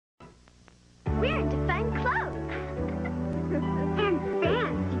We're into fun clothes. And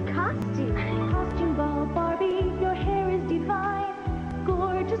fancy costumes. Costume ball, Barbie, your hair is divine.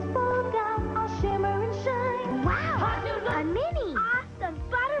 Gorgeous ball gown, all shimmer and shine. Wow, a mini. Awesome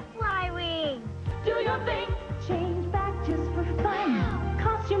butterfly wings. Do your thing, change back just for fun. Wow.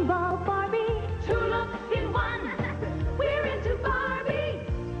 Costume ball, Barbie, two looks in one. We're into Barbie.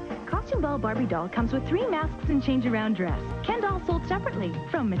 Costume ball Barbie doll comes with 3 masks and change around dress. Ken doll sold separately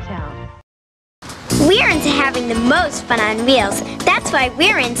from Mattel. We're into having the most fun on wheels. That's why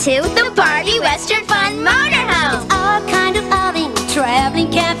we're into the Barbie Western Fun Motorhome. It's our kind of outing,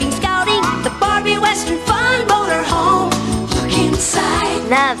 traveling, camping, scouting. The Barbie Western Fun Motorhome. Look inside.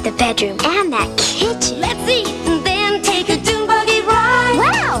 Love the bedroom and that kitchen. Let's eat and then take a dune buggy ride.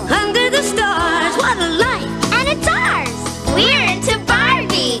 Wow! Under the stars, what a light. And it's ours. We're into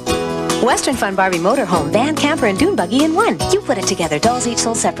Barbie. Western Fun Barbie Motorhome, van, camper, and dune buggy in one. You put it together. Dolls each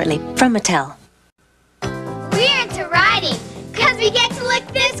sold separately from Mattel. We're into riding, because we get to look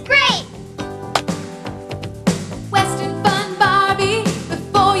this great. Western Fun Barbie,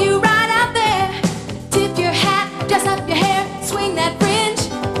 before you ride out there, tip your hat, dress up your hair, swing that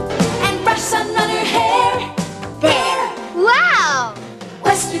fringe, and brush Sunrunner hair. There! Wow!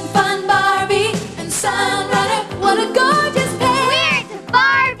 Western Fun Barbie and Sunrunner, what a gorgeous pair. We're into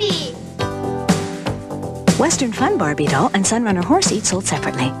Barbie. Western Fun Barbie doll and Sunrunner horse each sold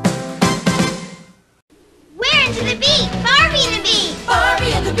separately. We're into the beat. Barbie and the beat.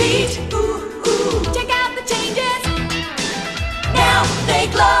 Barbie and the beat. Ooh, ooh. Check out the changes. Now they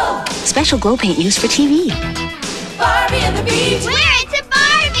glow. Special glow paint used for TV. Barbie and the beat. We're into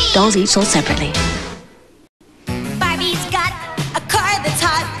Barbie. Dolls each sold separately. Barbie's got a car that's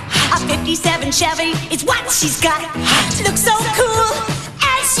hot. A 57 Chevy is what she's got. Looks so cool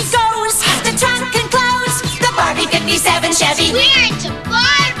as she goes. The trunk can close. The Barbie 57 Chevy. We're into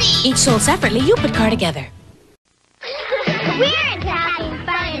Barbie. Each sold separately, you put car together. We're into having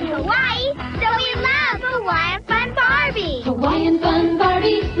fun in Hawaii, so we love Hawaiian Fun Barbie. Hawaiian Fun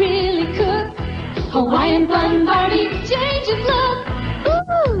Barbie, really cook. Hawaiian Fun Barbie, change of look.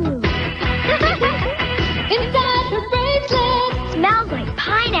 Ooh! Inside her bracelet, Smells like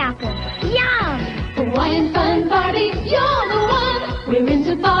pineapple. Yum! Hawaiian Fun Barbie, you're the one. We're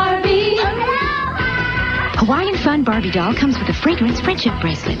into Barbie. Hawaiian Fun Barbie doll comes with a fragrance friendship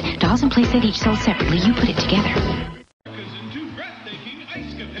bracelet. Dolls and playset each sold separately. You put it together. Into breathtaking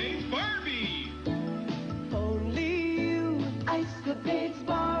Ice-Capades Barbie. Only you, Ice-Capades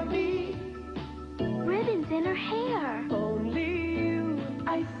Barbie. Ribbons in her hair. Only you,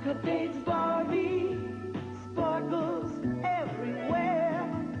 Ice-Capades Barbie. Sparkles everywhere.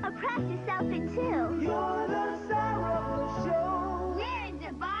 A practice outfit too. You're the star of the show. We're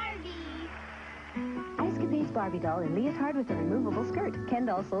into Barbie. Ice-Capades Barbie doll in leotard with a removable skirt. Ken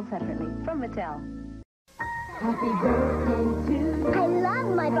doll sold separately from Mattel. Happy birthday to I love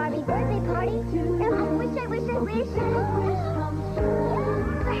my Barbie birthday party. And I wish. Happy birthday,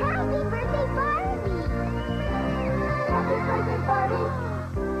 Barbie. Happy birthday, Barbie.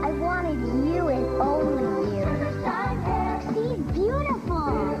 I wanted you and only you. She's beautiful.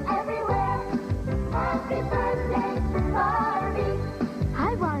 Everywhere. Happy birthday, Barbie.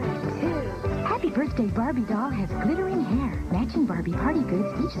 I want it too. Happy Birthday Barbie doll has glittering hair. Matching Barbie party goods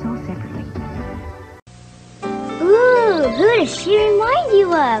each sold separately. Ooh, who does she remind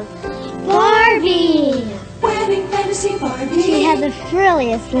you of? Barbie! Wedding fantasy Barbie. She had the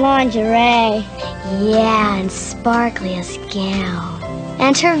frilliest lingerie. Yeah, and sparkliest gown.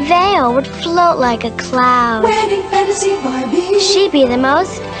 And her veil would float like a cloud. Wedding fantasy Barbie. She'd be the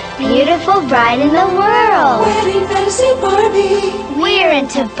most beautiful bride in the world. Wedding fantasy Barbie. We're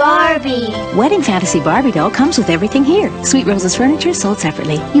into Barbie. Wedding Fantasy Barbie doll comes with everything here. Sweet Rose's furniture sold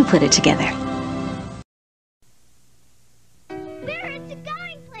separately. You put it together. We're into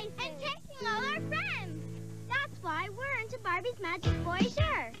going places and taking all our friends. That's why we're into Barbie's Magic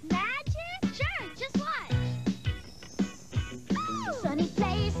Voyageur. Magic? Sure, just watch. Ooh. Sunny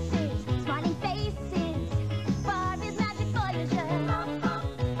places, smiling faces. Barbie's Magic Voyageur.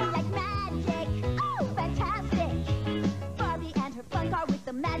 We like magic. Oh, fantastic. Barbie and her fun car with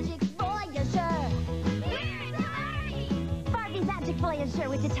the Magic Voyageur. We're into Barbie. Barbie's Magic Voyageur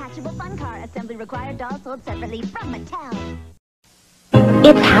with detachable fun car. Assembly required, dolls sold separately from Mattel.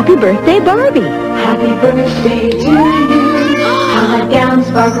 It's Happy Birthday Barbie. Happy birthday to you. How my gown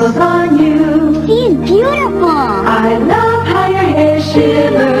sparkles on you. She's beautiful. I love how your hair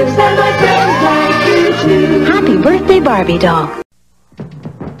shimmers and my friends like you too. Happy Birthday Barbie doll.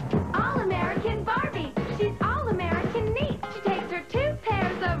 All-American Barbie. She's all-American neat. She takes her 2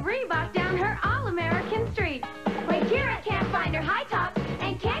 pairs of Reebok down her all-American street. When Kira can't find her high top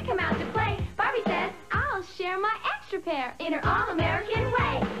and can't come out to play, Barbie repair in her all-American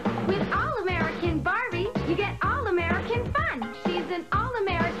way. With All-American Barbie, you get all-American fun. She's an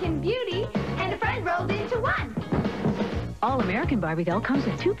all-American beauty and a friend rolled into one. All-American Barbie doll comes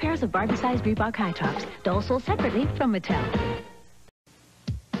with 2 pairs of Barbie-sized Reebok high tops. Dolls sold separately from Mattel.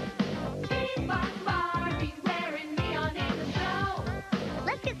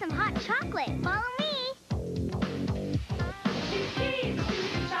 Let's get some hot chocolate. Follow me.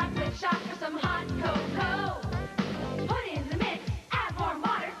 Chocolate shop for some hot cocoa. Put in the mix, add warm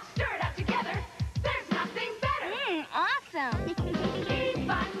water, stir it up together. There's nothing better. Awesome. Keep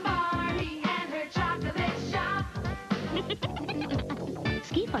Fun Barbie and her chocolate shop.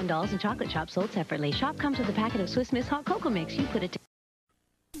 Ski Fun dolls and chocolate shop sold separately. Shop comes with a packet of Swiss Miss hot cocoa mix. You put it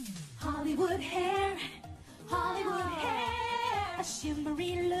Hollywood hair, a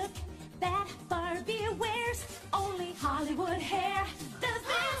shimmery look that Barbie wears. Only Hollywood hair does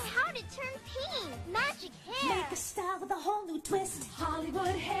this. How'd it turn pink? Magic hair. Make a style with a whole new twist. Hollywood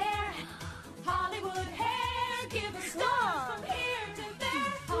hair, give her stars from here to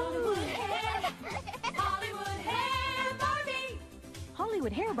there. Hollywood hair, Barbie.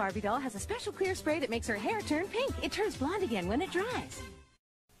 Hollywood Hair Barbie doll has a special clear spray that makes her hair turn pink. It turns blonde again when it dries.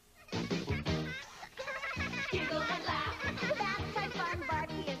 Giggle and laugh. Bath time fun,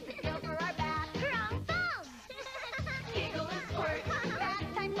 Barbie is the cure for our bath. Wrong phone. Giggle and squirt. Bath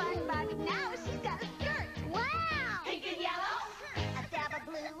time fun, Barbie. Now she's got a skirt. Wow. Pink and yellow. A dab of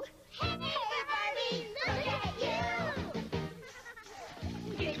blue. Hey, Barbie, look at you.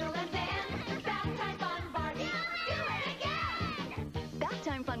 Giggle and dance. Bath time fun, Barbie. Do it again. Bath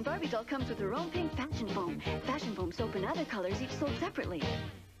Time Fun Barbie doll comes with her own pink fashion foam. Fashion foam soap in other colors, each sold separately.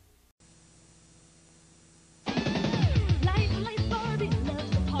 Light Barbie loves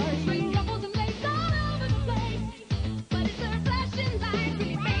the party. Ruffles and lace all over the place. But it's her flashing light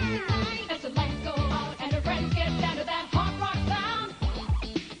really makes it right. As the lights go out and her friends get down to that hot rock sound.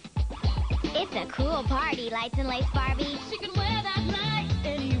 It's a cool party, Lights and Lace Barbie. She can wear that light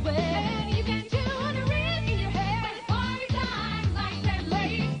anywhere. You can tune a ring in your hair. But it's party time, lights and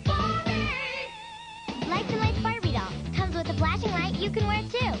lace Barbie. Lights and Lace Barbie doll. Comes with a flashing light you can wear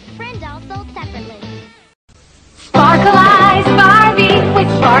too. Friend doll sold separately. Sparkle eyes Barbie with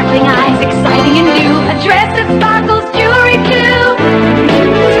sparkling eyes, exciting and new. A dress that sparkles, jewelry too.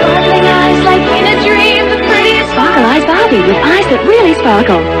 Sparkling eyes like in a dream, the prettiest Sparkle Eyes Barbie with eyes that really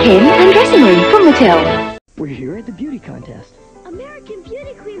sparkle. Kin and dressing room from Mattel. We're here at the beauty contest. American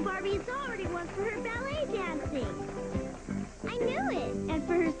Beauty Queen Barbie has already won for her ballet dancing. I knew it. And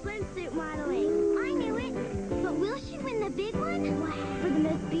for her swimsuit modeling. I knew it. But will she win the big one? Wow. For the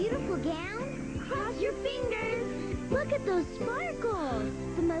most beautiful gown? Cross your fingers. Look at those sparkles.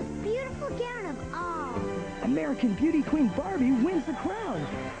 The most beautiful gown of all. American Beauty Queen Barbie wins the crown.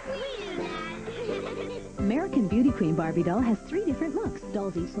 We knew that. American Beauty Queen Barbie doll has 3 different looks.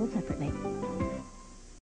 Dolls each sold separately.